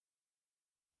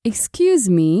Excuse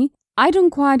me, I don't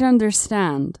quite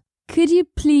understand. Could you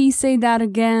please say that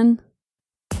again?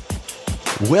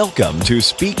 Welcome to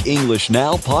Speak English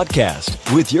Now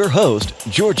podcast with your host,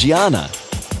 Georgiana,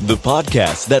 the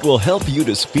podcast that will help you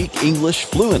to speak English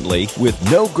fluently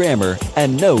with no grammar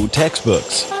and no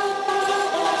textbooks.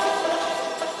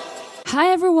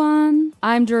 Hi everyone,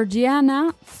 I'm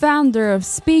Georgiana, founder of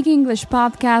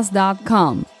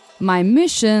SpeakEnglishPodcast.com. My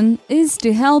mission is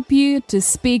to help you to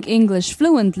speak English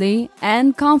fluently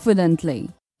and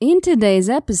confidently. In today's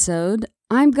episode,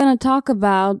 I'm gonna talk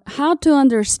about how to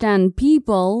understand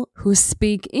people who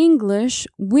speak English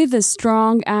with a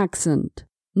strong accent.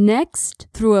 Next,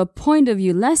 through a point of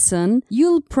view lesson,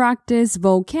 you'll practice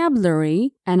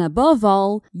vocabulary and above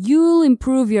all, you'll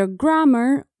improve your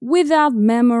grammar without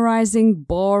memorizing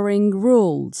boring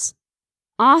rules.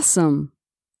 Awesome!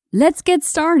 Let's get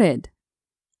started.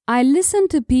 I listen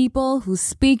to people who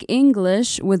speak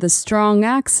English with a strong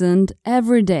accent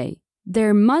every day.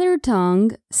 Their mother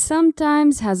tongue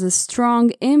sometimes has a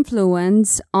strong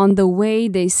influence on the way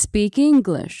they speak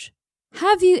English.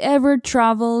 Have you ever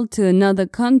traveled to another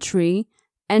country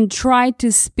and tried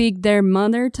to speak their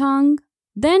mother tongue?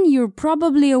 Then you're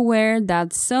probably aware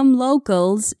that some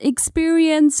locals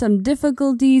experience some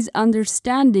difficulties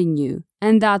understanding you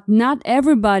and that not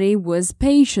everybody was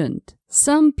patient.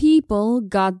 Some people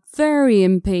got very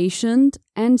impatient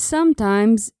and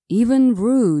sometimes even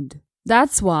rude.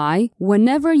 That's why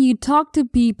whenever you talk to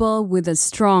people with a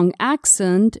strong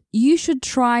accent, you should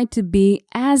try to be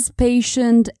as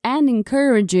patient and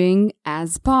encouraging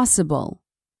as possible.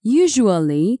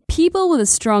 Usually, people with a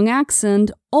strong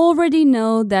accent already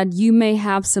know that you may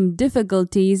have some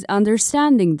difficulties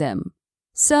understanding them.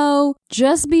 So,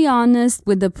 just be honest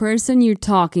with the person you're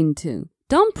talking to.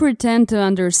 Don't pretend to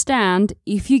understand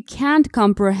if you can't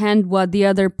comprehend what the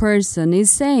other person is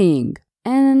saying.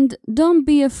 And don't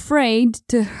be afraid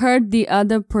to hurt the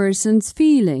other person's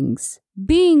feelings.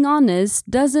 Being honest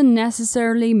doesn't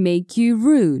necessarily make you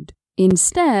rude.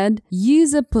 Instead,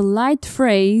 use a polite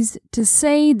phrase to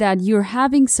say that you're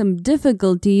having some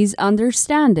difficulties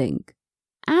understanding.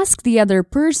 Ask the other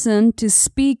person to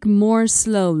speak more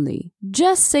slowly.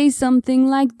 Just say something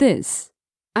like this.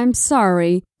 I'm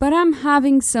sorry, but I'm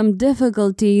having some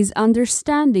difficulties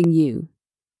understanding you.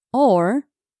 Or,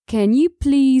 can you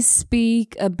please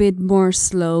speak a bit more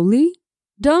slowly?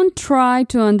 Don't try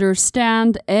to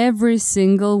understand every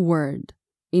single word.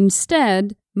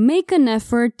 Instead, make an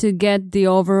effort to get the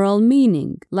overall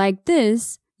meaning. Like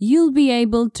this, you'll be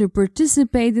able to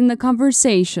participate in the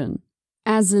conversation.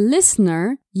 As a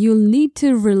listener, you'll need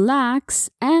to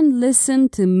relax and listen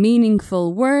to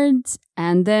meaningful words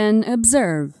and then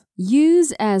observe.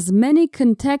 Use as many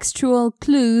contextual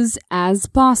clues as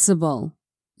possible.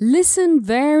 Listen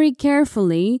very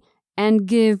carefully and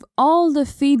give all the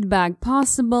feedback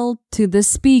possible to the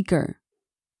speaker.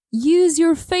 Use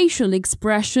your facial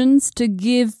expressions to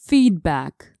give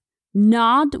feedback.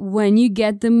 Nod when you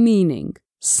get the meaning.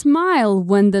 Smile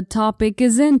when the topic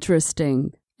is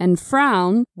interesting. And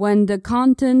frown when the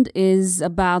content is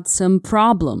about some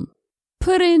problem.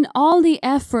 Put in all the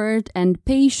effort and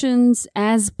patience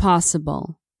as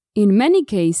possible. In many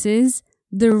cases,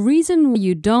 the reason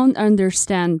you don't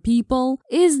understand people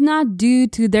is not due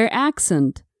to their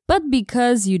accent, but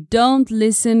because you don't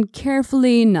listen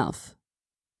carefully enough.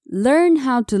 Learn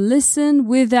how to listen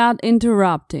without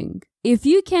interrupting. If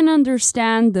you can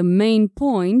understand the main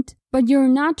point, but you're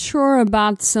not sure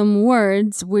about some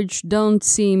words which don't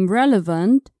seem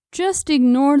relevant, just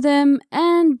ignore them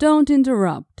and don't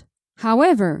interrupt.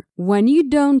 However, when you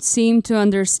don't seem to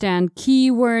understand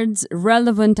keywords,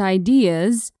 relevant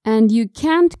ideas, and you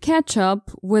can't catch up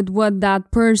with what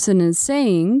that person is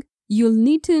saying, you'll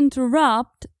need to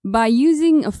interrupt by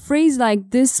using a phrase like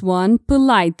this one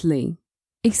politely.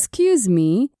 Excuse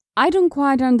me, I don't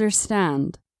quite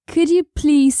understand. Could you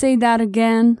please say that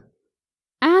again?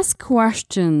 Ask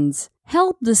questions.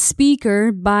 Help the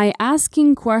speaker by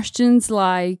asking questions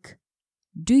like,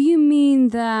 do you mean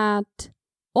that?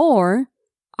 Or,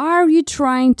 are you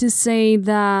trying to say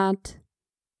that?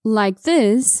 Like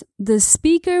this, the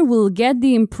speaker will get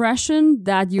the impression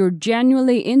that you're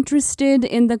genuinely interested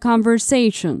in the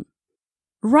conversation.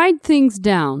 Write things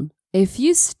down. If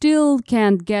you still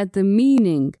can't get the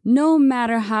meaning, no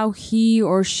matter how he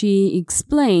or she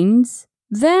explains,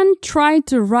 then try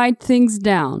to write things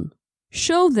down.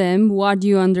 Show them what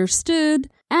you understood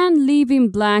and leave in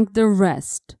blank the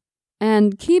rest.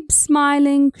 And keep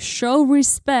smiling, show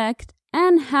respect,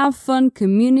 and have fun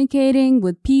communicating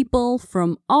with people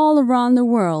from all around the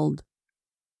world.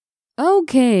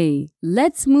 Okay,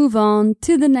 let's move on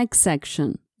to the next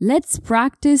section. Let's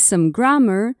practice some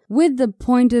grammar with the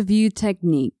point of view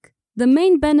technique. The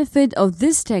main benefit of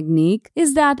this technique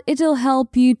is that it'll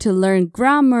help you to learn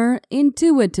grammar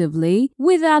intuitively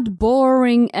without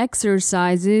boring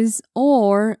exercises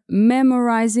or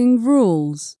memorizing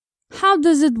rules. How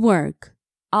does it work?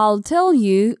 I'll tell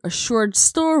you a short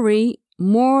story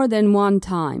more than one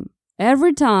time.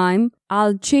 Every time,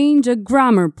 I'll change a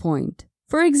grammar point.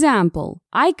 For example,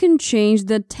 I can change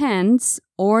the tense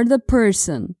or the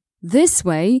person. This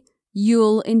way,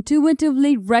 you'll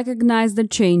intuitively recognize the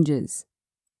changes.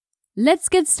 Let's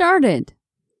get started.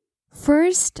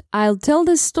 First, I'll tell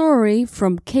the story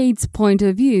from Kate's point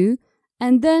of view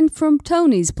and then from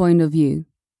Tony's point of view.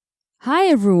 Hi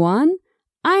everyone,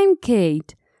 I'm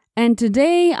Kate, and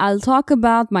today I'll talk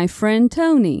about my friend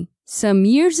Tony. Some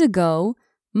years ago,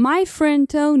 my friend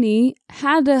Tony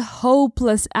had a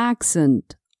hopeless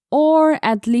accent, or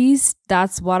at least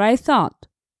that's what I thought.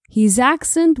 His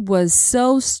accent was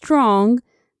so strong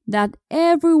that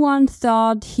everyone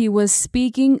thought he was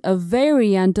speaking a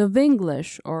variant of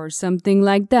English or something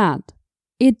like that.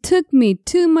 It took me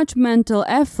too much mental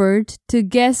effort to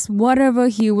guess whatever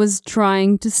he was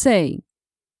trying to say.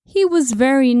 He was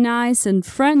very nice and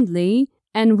friendly,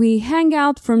 and we hang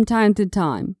out from time to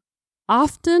time.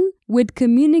 Often, we'd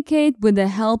communicate with the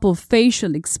help of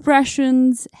facial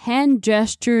expressions, hand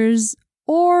gestures,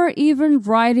 or even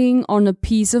writing on a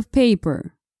piece of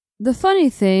paper. The funny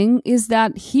thing is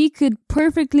that he could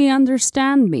perfectly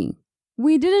understand me.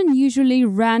 We didn't usually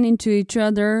run into each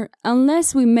other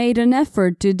unless we made an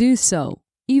effort to do so.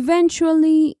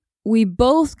 Eventually, we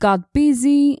both got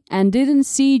busy and didn't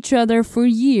see each other for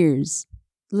years.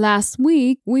 Last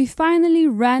week, we finally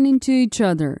ran into each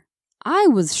other. I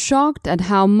was shocked at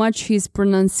how much his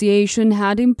pronunciation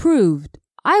had improved.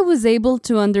 I was able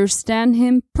to understand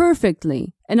him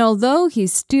perfectly, and although he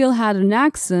still had an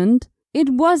accent,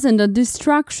 it wasn't a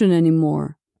distraction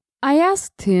anymore. I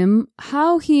asked him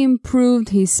how he improved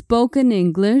his spoken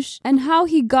English and how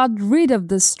he got rid of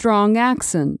the strong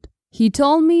accent. He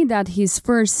told me that his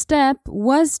first step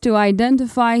was to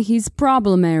identify his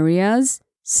problem areas,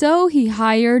 so he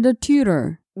hired a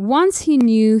tutor. Once he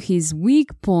knew his weak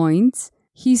points,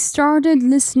 he started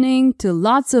listening to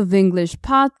lots of English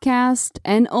podcasts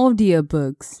and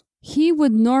audiobooks. He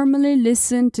would normally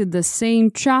listen to the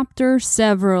same chapter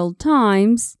several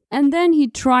times, and then he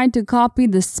tried to copy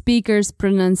the speaker's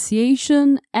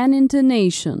pronunciation and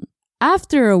intonation.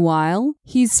 After a while,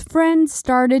 his friends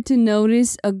started to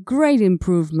notice a great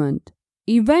improvement.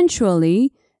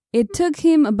 Eventually, it took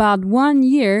him about 1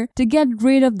 year to get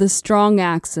rid of the strong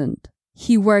accent.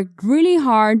 He worked really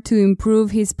hard to improve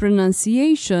his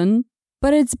pronunciation,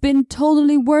 but it's been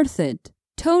totally worth it.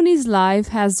 Tony's life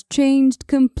has changed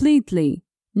completely.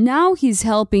 Now he's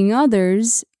helping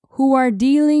others who are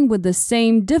dealing with the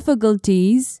same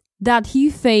difficulties that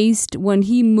he faced when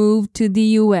he moved to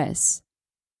the US.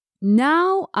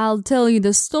 Now I'll tell you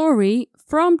the story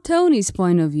from Tony's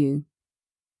point of view.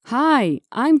 Hi,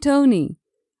 I'm Tony.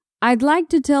 I'd like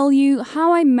to tell you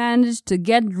how I managed to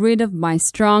get rid of my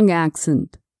strong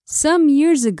accent. Some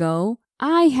years ago,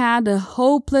 I had a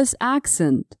hopeless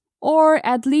accent, or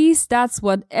at least that's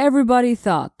what everybody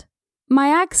thought. My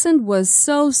accent was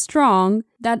so strong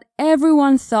that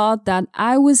everyone thought that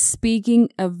I was speaking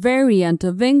a variant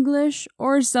of English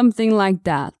or something like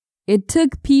that. It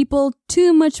took people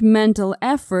too much mental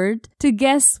effort to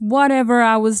guess whatever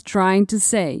I was trying to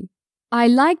say. I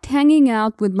liked hanging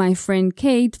out with my friend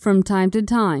Kate from time to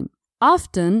time.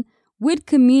 Often, we'd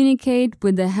communicate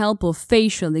with the help of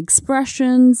facial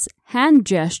expressions, hand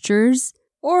gestures,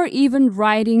 or even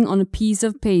writing on a piece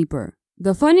of paper.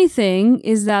 The funny thing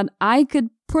is that I could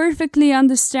perfectly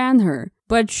understand her,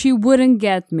 but she wouldn't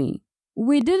get me.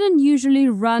 We didn't usually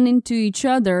run into each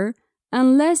other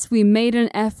unless we made an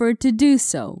effort to do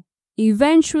so.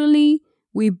 Eventually,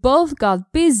 we both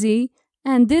got busy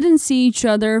and didn't see each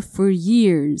other for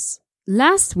years.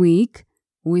 Last week,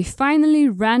 we finally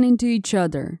ran into each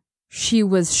other. She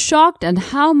was shocked at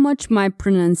how much my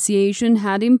pronunciation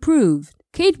had improved.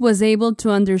 Kate was able to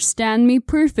understand me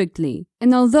perfectly,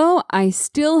 and although I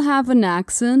still have an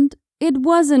accent, it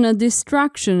wasn't a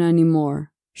distraction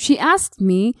anymore. She asked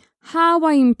me how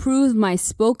I improved my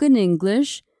spoken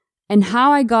English and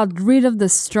how I got rid of the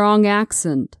strong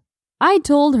accent. I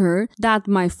told her that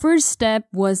my first step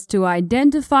was to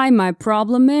identify my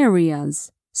problem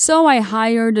areas, so I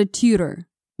hired a tutor.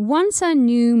 Once I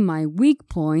knew my weak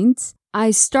points,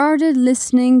 I started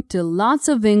listening to lots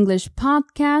of English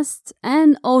podcasts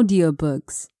and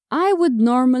audiobooks. I would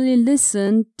normally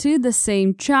listen to the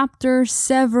same chapter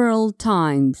several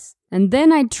times. and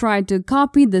then I tried to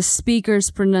copy the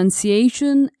speaker's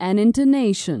pronunciation and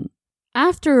intonation.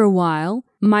 After a while,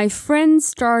 my friends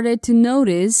started to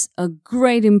notice a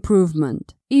great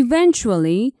improvement.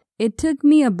 Eventually, it took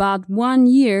me about 1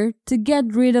 year to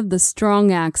get rid of the strong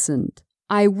accent.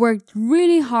 I worked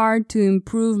really hard to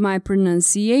improve my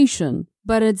pronunciation,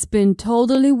 but it's been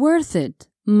totally worth it.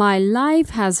 My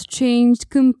life has changed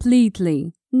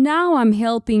completely. Now I'm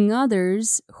helping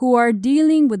others who are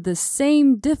dealing with the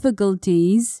same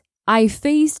difficulties I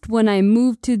faced when I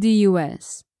moved to the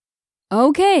US.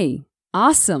 Okay,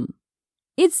 awesome.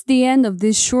 It's the end of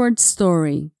this short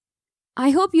story.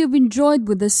 I hope you've enjoyed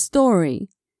with the story.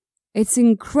 It's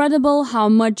incredible how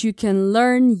much you can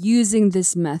learn using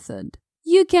this method.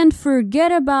 You can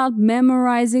forget about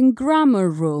memorizing grammar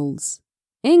rules.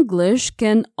 English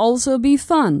can also be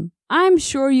fun. I'm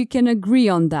sure you can agree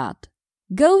on that.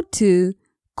 Go to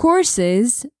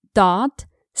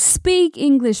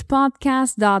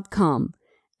courses.speakenglishpodcast.com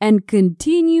and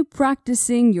continue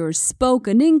practicing your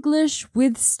spoken English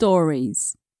with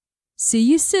stories. See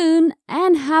you soon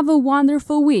and have a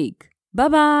wonderful week.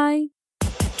 Bye-bye.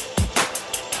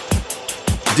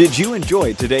 Did you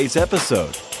enjoy today's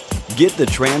episode? Get the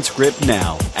transcript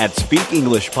now at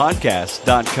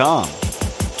speakenglishpodcast.com.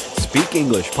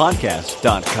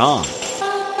 speakenglishpodcast.com.